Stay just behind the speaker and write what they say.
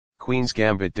Queen's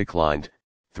Gambit declined,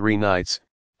 3 knights,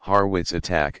 Harrwitz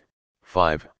attack,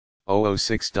 5-006.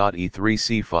 E3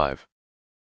 c5.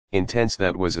 Intense.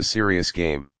 That was a serious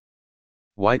game.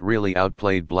 White really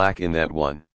outplayed black in that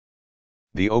one.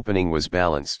 The opening was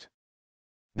balanced.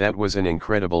 That was an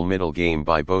incredible middle game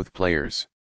by both players.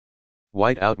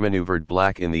 White outmaneuvered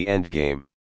black in the endgame.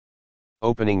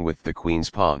 Opening with the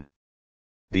queen's pawn.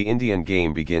 The Indian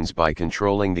game begins by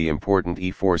controlling the important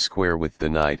e4 square with the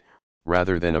knight,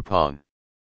 rather than a pawn.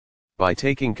 By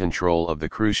taking control of the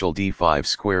crucial d5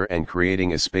 square and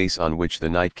creating a space on which the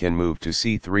knight can move to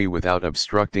c3 without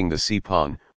obstructing the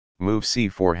c-pawn, move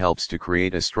c4 helps to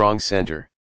create a strong center.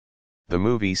 The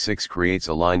move e6 creates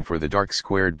a line for the dark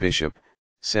squared bishop,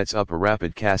 sets up a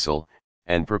rapid castle,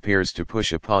 and prepares to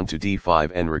push a pawn to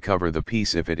d5 and recover the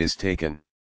piece if it is taken.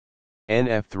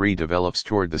 Nf3 develops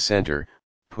toward the center,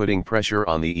 putting pressure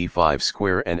on the e5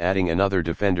 square and adding another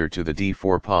defender to the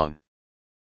d4 pawn.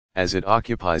 As it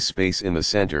occupies space in the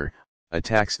center,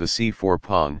 attacks the c4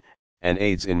 pawn, and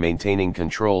aids in maintaining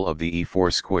control of the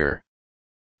e4 square.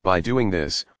 By doing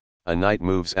this, a knight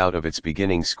moves out of its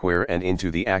beginning square and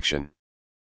into the action.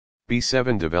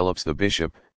 b7 develops the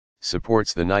bishop,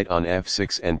 supports the knight on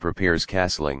f6 and prepares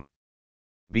castling.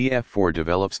 bf4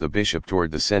 develops the bishop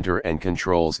toward the center and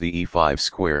controls the e5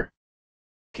 square.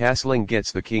 Castling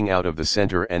gets the king out of the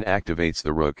center and activates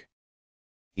the rook.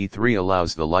 e3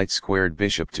 allows the light-squared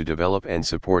bishop to develop and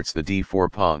supports the d4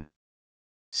 pawn.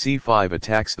 c5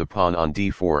 attacks the pawn on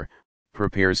d4,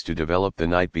 prepares to develop the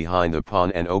knight behind the pawn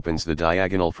and opens the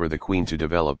diagonal for the queen to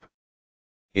develop.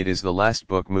 It is the last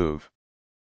book move.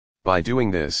 By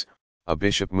doing this, a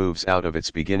bishop moves out of its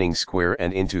beginning square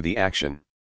and into the action.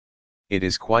 It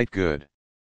is quite good.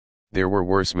 There were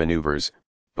worse maneuvers,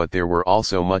 but there were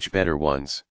also much better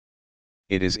ones.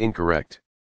 It is incorrect.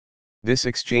 This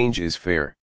exchange is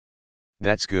fair.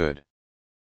 That's good.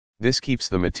 This keeps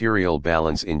the material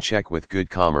balance in check with good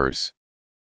commerce.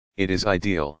 It is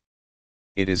ideal.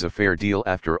 It is a fair deal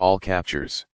after all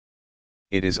captures.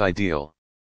 It is ideal.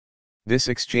 This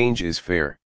exchange is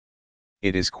fair.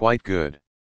 It is quite good.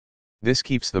 This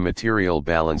keeps the material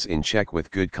balance in check with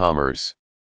good commerce.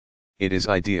 It is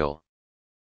ideal.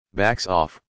 Backs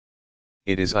off.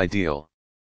 It is ideal.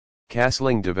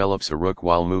 Castling develops a rook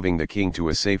while moving the king to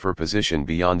a safer position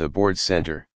beyond the board's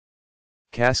center.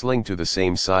 Castling to the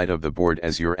same side of the board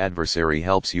as your adversary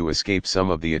helps you escape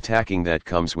some of the attacking that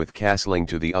comes with castling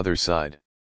to the other side.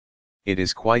 It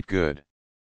is quite good.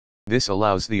 This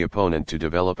allows the opponent to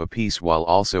develop a piece while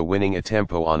also winning a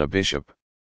tempo on a bishop.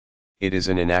 It is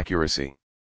an inaccuracy.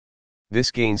 This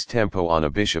gains tempo on a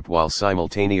bishop while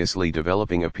simultaneously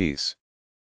developing a piece.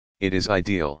 It is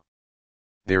ideal.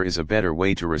 There is a better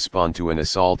way to respond to an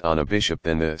assault on a bishop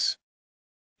than this.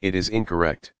 It is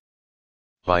incorrect.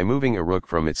 By moving a rook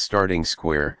from its starting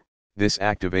square, this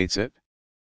activates it.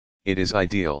 It is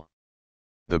ideal.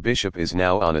 The bishop is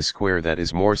now on a square that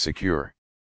is more secure.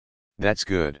 That's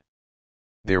good.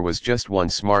 There was just one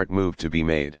smart move to be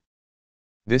made.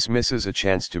 This misses a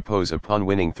chance to pose a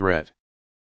pawn-winning threat.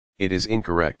 It is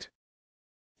incorrect.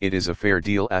 It is a fair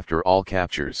deal after all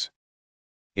captures.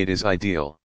 It is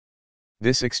ideal.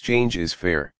 This exchange is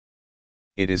fair.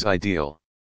 It is ideal.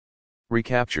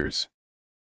 Recaptures.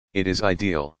 It is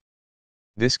ideal.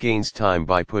 This gains time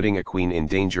by putting a queen in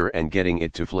danger and getting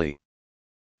it to flee.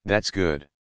 That's good.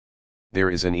 There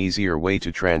is an easier way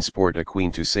to transport a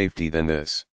queen to safety than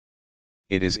this.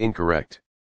 It is incorrect.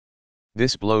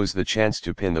 This blows the chance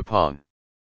to pin the pawn.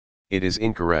 It is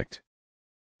incorrect.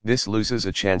 This loses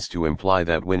a chance to imply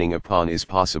that winning a pawn is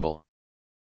possible.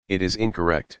 It is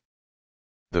incorrect.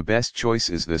 The best choice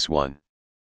is this one.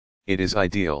 It is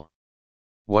ideal.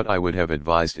 What I would have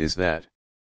advised is that.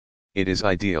 It is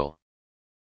ideal.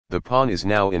 The pawn is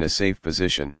now in a safe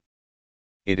position.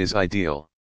 It is ideal.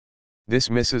 This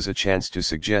misses a chance to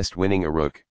suggest winning a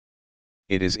rook.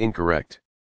 It is incorrect.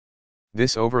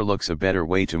 This overlooks a better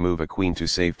way to move a queen to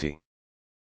safety.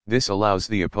 This allows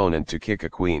the opponent to kick a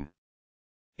queen.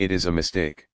 It is a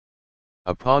mistake.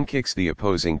 A pawn kicks the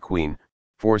opposing queen,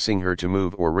 forcing her to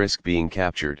move or risk being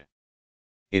captured.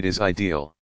 It is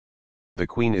ideal. The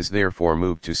queen is therefore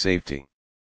moved to safety.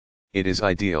 It is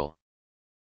ideal.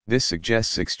 This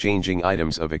suggests exchanging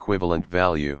items of equivalent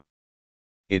value.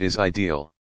 It is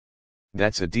ideal.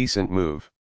 That's a decent move.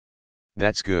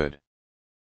 That's good.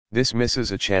 This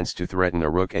misses a chance to threaten a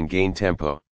rook and gain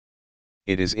tempo.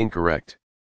 It is incorrect.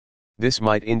 This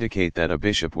might indicate that a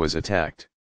bishop was attacked.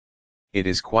 It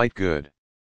is quite good.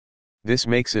 This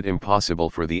makes it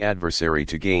impossible for the adversary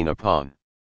to gain a pawn.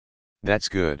 That's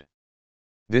good.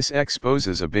 This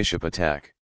exposes a bishop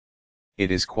attack. It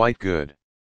is quite good.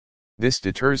 This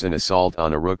deters an assault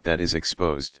on a rook that is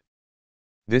exposed.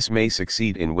 This may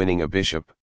succeed in winning a bishop.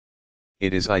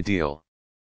 It is ideal.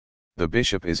 The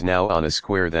bishop is now on a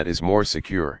square that is more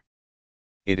secure.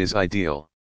 It is ideal.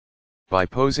 By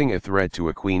posing a threat to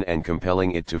a queen and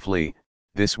compelling it to flee,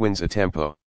 this wins a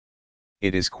tempo.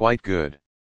 It is quite good.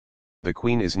 The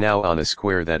queen is now on a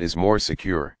square that is more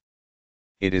secure.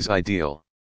 It is ideal.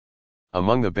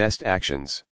 Among the best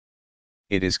actions.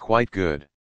 It is quite good.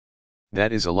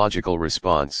 That is a logical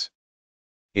response.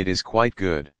 It is quite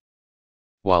good.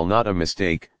 While not a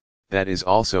mistake, that is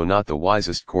also not the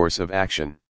wisest course of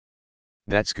action.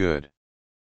 That's good.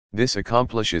 This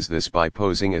accomplishes this by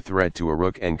posing a threat to a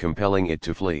rook and compelling it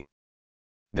to flee.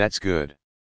 That's good.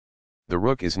 The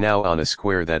rook is now on a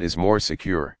square that is more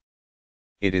secure.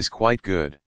 It is quite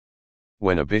good.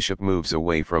 When a bishop moves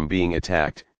away from being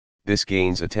attacked, this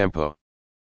gains a tempo.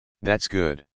 That's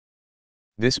good.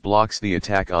 This blocks the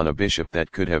attack on a bishop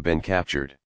that could have been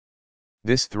captured.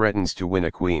 This threatens to win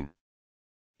a queen.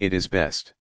 It is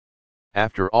best.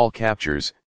 After all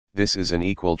captures, this is an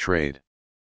equal trade.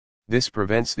 This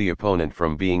prevents the opponent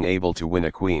from being able to win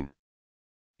a queen.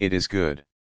 It is good.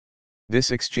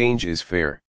 This exchange is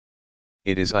fair.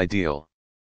 It is ideal.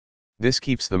 This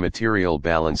keeps the material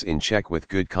balance in check with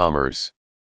good commerce.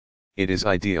 It is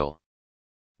ideal.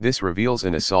 This reveals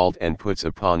an assault and puts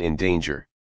a pawn in danger.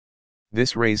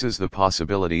 This raises the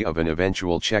possibility of an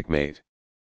eventual checkmate.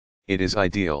 It is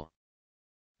ideal.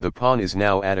 The pawn is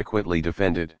now adequately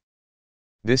defended.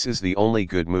 This is the only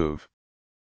good move.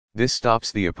 This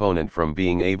stops the opponent from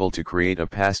being able to create a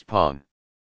passed pawn.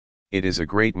 It is a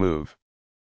great move.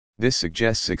 This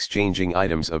suggests exchanging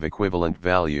items of equivalent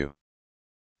value.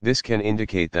 This can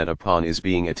indicate that a pawn is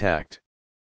being attacked.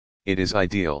 It is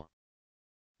ideal.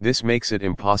 This makes it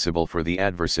impossible for the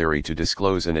adversary to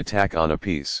disclose an attack on a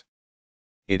piece.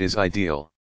 It is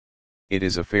ideal. It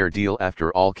is a fair deal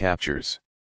after all captures.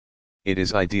 It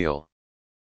is ideal.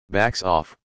 Backs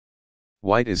off.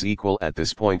 White is equal at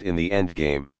this point in the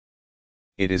endgame.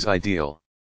 It is ideal.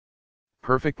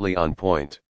 Perfectly on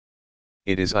point.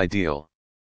 It is ideal.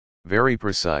 Very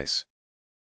precise.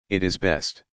 It is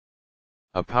best.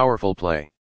 A powerful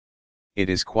play. It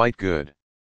is quite good.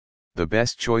 The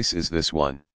best choice is this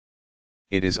one.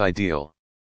 It is ideal.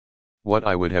 What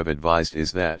I would have advised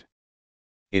is that.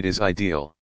 It is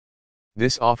ideal.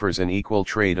 This offers an equal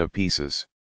trade of pieces.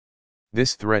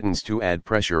 This threatens to add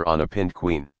pressure on a pinned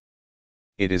queen.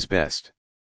 It is best.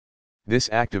 This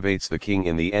activates the king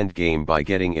in the endgame by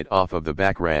getting it off of the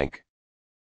back rank.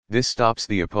 This stops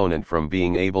the opponent from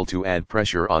being able to add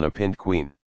pressure on a pinned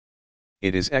queen.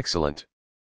 It is excellent.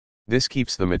 This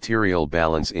keeps the material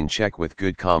balance in check with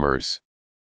good commerce.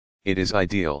 It is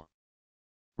ideal.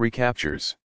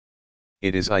 Recaptures.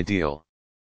 It is ideal.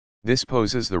 This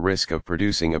poses the risk of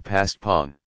producing a passed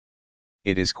pawn.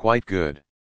 It is quite good.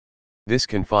 This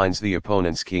confines the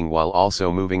opponent's king while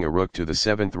also moving a rook to the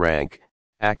 7th rank,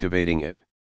 activating it.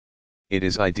 It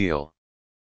is ideal.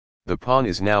 The pawn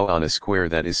is now on a square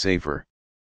that is safer.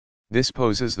 This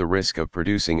poses the risk of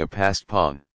producing a passed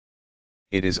pawn.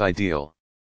 It is ideal.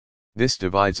 This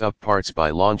divides up parts by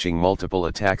launching multiple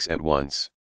attacks at once.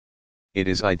 It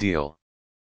is ideal.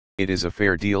 It is a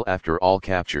fair deal after all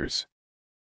captures.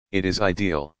 It is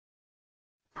ideal.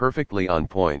 Perfectly on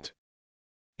point.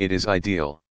 It is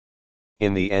ideal.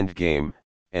 In the endgame,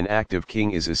 an active king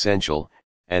is essential,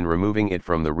 and removing it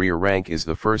from the rear rank is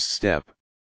the first step.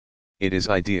 It is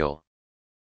ideal.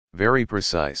 Very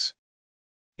precise.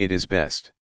 It is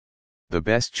best. The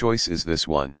best choice is this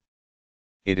one.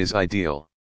 It is ideal.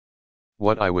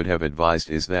 What I would have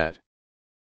advised is that.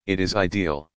 It is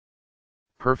ideal.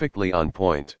 Perfectly on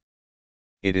point.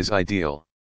 It is ideal.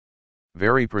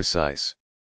 Very precise.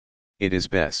 It is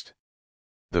best.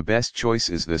 The best choice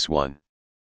is this one.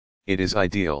 It is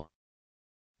ideal.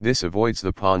 This avoids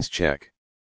the pawn's check.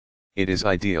 It is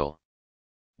ideal.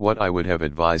 What I would have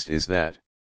advised is that.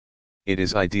 It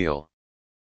is ideal.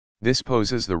 This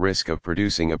poses the risk of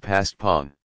producing a passed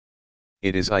pawn.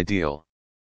 It is ideal.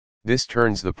 This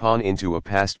turns the pawn into a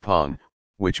passed pawn,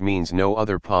 which means no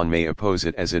other pawn may oppose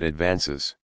it as it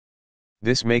advances.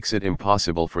 This makes it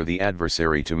impossible for the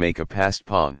adversary to make a passed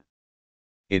pawn.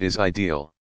 It is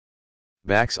ideal.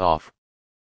 Backs off.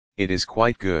 It is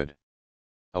quite good.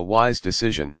 A wise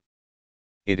decision.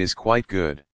 It is quite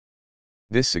good.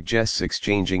 This suggests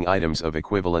exchanging items of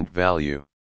equivalent value.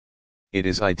 It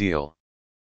is ideal.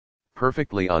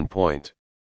 Perfectly on point.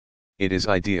 It is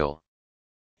ideal.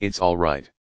 It's all right.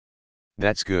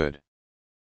 That's good.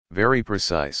 Very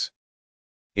precise.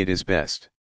 It is best.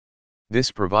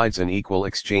 This provides an equal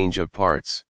exchange of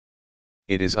parts.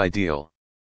 It is ideal.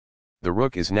 The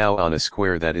rook is now on a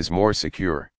square that is more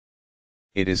secure.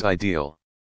 It is ideal.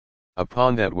 A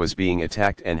pawn that was being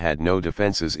attacked and had no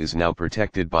defenses is now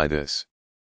protected by this.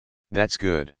 That's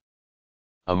good.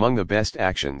 Among the best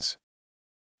actions.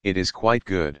 It is quite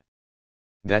good.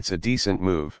 That's a decent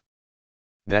move.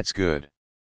 That's good.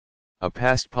 A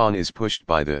passed pawn is pushed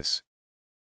by this.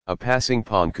 A passing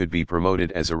pawn could be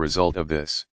promoted as a result of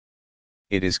this.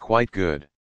 It is quite good.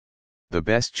 The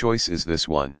best choice is this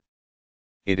one.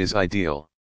 It is ideal.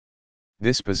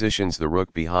 This positions the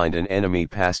rook behind an enemy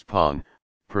passed pawn,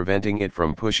 preventing it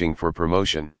from pushing for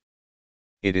promotion.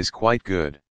 It is quite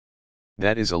good.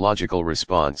 That is a logical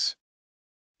response.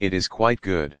 It is quite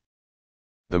good.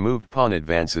 The moved pawn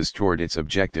advances toward its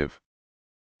objective.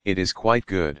 It is quite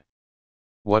good.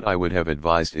 What I would have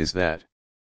advised is that.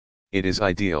 It is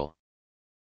ideal.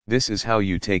 This is how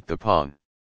you take the pawn.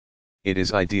 It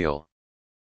is ideal.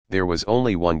 There was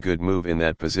only one good move in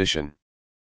that position.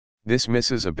 This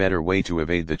misses a better way to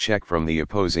evade the check from the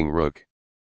opposing rook.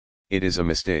 It is a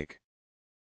mistake.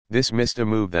 This missed a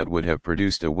move that would have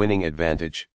produced a winning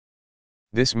advantage.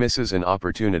 This misses an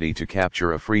opportunity to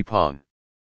capture a free pawn.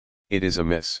 It is a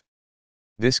miss.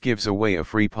 This gives away a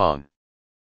free pawn.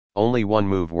 Only one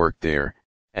move worked there,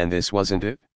 and this wasn't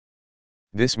it?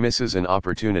 This misses an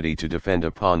opportunity to defend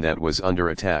a pawn that was under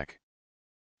attack.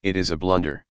 It is a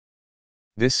blunder.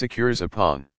 This secures a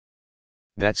pawn.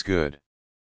 That's good.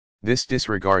 This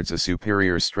disregards a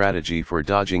superior strategy for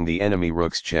dodging the enemy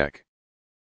rook's check.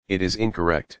 It is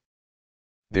incorrect.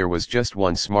 There was just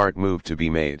one smart move to be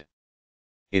made.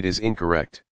 It is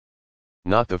incorrect.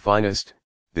 Not the finest,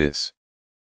 this.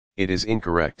 It is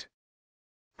incorrect.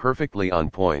 Perfectly on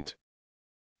point.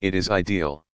 It is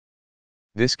ideal.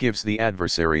 This gives the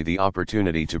adversary the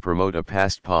opportunity to promote a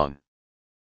passed pawn.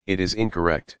 It is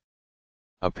incorrect.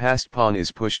 A passed pawn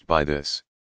is pushed by this.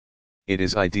 It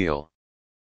is ideal.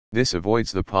 This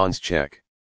avoids the pawn's check.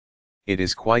 It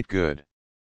is quite good.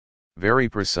 Very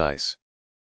precise.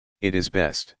 It is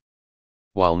best.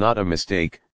 While not a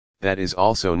mistake, that is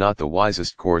also not the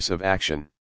wisest course of action.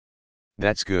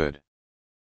 That's good.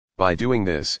 By doing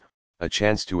this, a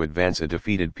chance to advance a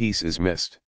defeated piece is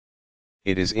missed.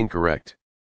 It is incorrect.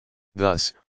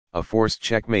 Thus, a forced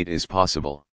checkmate is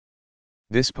possible.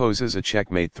 This poses a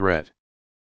checkmate threat.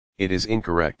 It is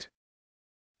incorrect.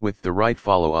 With the right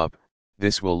follow-up,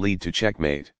 this will lead to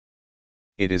checkmate.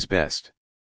 It is best.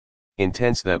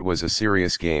 Intense. That was a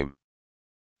serious game.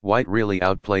 White really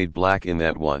outplayed black in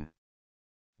that one.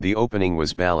 The opening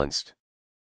was balanced.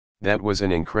 That was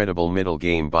an incredible middle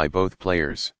game by both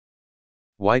players.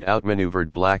 White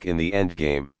outmaneuvered black in the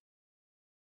endgame.